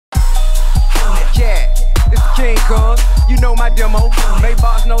King Kong, you know my demo.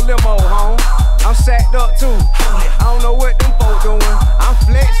 Maybox, no limo, home. I'm sacked up too. I don't know what them folk doing. I'm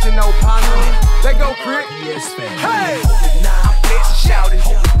flexing, no partner. Let go, Crit. Hey! I'm flexing, shouting.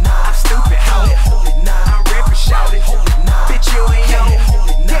 I'm stupid, how it. I'm rapping, shouting. Bitch, you ain't know.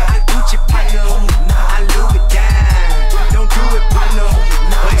 Yeah, I Gucci partner. I Louis it down. Don't do it, partner.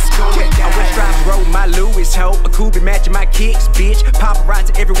 It's going down. I wear stripes, roll my Louis, ho. A Kubi matching my kicks, bitch.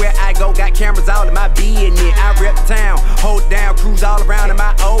 Paparazzi everywhere I go. Got cameras all in my business. I rep the town, hold down, cruise all around in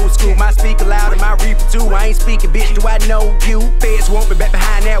my old school. My speaker loud and my reaper too. I ain't speaking, bitch, do I know you? Feds want me back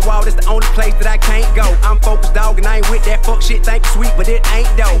behind that wall. That's the only place that I can't go. I'm focused, dog, and I ain't with that fuck shit. Think it's sweet, but it ain't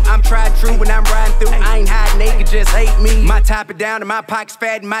though. I'm tried true when I'm riding through. I ain't hiding, they can just hate me. My top it down and my pockets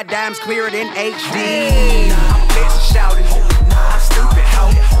fat and my dimes clearer than HD. I'm flexing, shouting. I'm stupid, ho.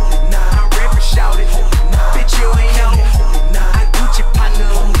 I'm rapping, shouting. Bitch, you ain't know. I Gucci partner.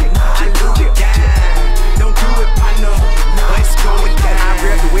 I Louis it down. Don't do it, partner. It's going down. I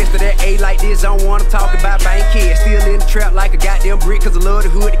rep the west of that A like this. I don't wanna talk about bank kids. Still in the trap like a goddamn brick. Cause I love the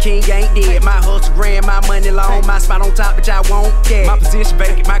hood, the king ain't dead. My hustle grand, my money long. My spot on top, bitch, I won't get. My position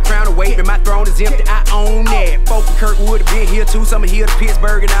vacant, my crown away, but my throne is empty, I own that. Folk from Kirkwood have been here too. Some are here to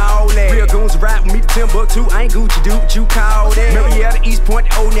Pittsburgh and all that. Real goons ride with me to Timbuktu. I ain't Gucci, dude, but you call that. Remember, yeah, the East Point,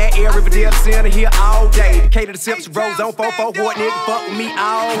 the old that air, Riverdale, the center here all day. Decatur, the Sips, Rose on 4-4, what nigga, fuck with me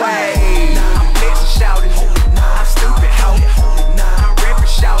always. I'm flexing, shouting. I'm stupid, ho. I'm rapping,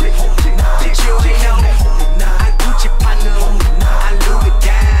 shouting. Bitch, you ain't know. I Gucci partner. I Louis it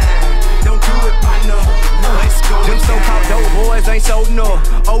down. Don't do it, partner. It's going down. Them so-called dope boys ain't sold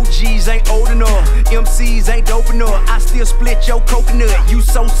enough. OGs ain't old enough. MCs ain't dope enough. I still split your coconut. You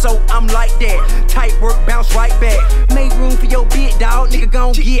so, I'm like that. Tight work, bounce right back. Make room for your big dog. Nigga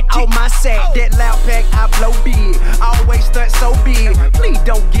gon' get out my sack. That loud pack, I blow big. Always stunt so big. Please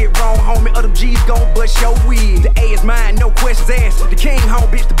don't get wrong, homie. Other G's gon' bust your wig. The A is mine, no questions asked. The king home,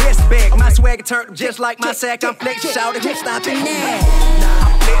 bitch, the best bag. My swagger turned just like my sack. I'm flexing, shouting. Who's stopping now?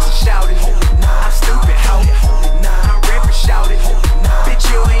 I'm flexing, shouting. I'm stupid, ho. I'm rapping, shouting. Bitch,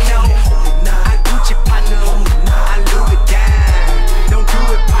 you ain't know. I Gucci partner. I Louis it down. Don't do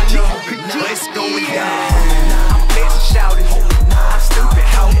it, partner. It's going down. I'm flexing, shouting. I'm stupid,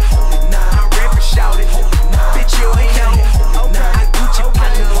 ho. I'm rapping, shouting. Bitch, you ain't know. I Gucci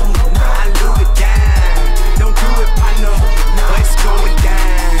partner. I Louis it down. Don't do it, partner. It's going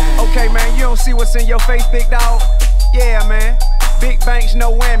down. Okay, man, you don't see what's in your face, big dog? Yeah, man. Big banks,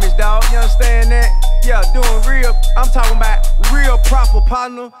 no whammies, dog. You understand that? Yeah, doing real. I'm talking about real proper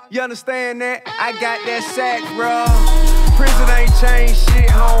partner. You understand that? I got that sack, bro. Prison ain't changed shit,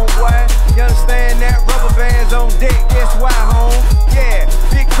 homeboy. You understand that? Rubber bands on deck, guess why, home? Yeah,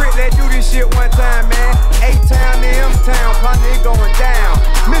 Big Crit, let's do this shit one time, man. A-Town to M-Town, partner, it going down.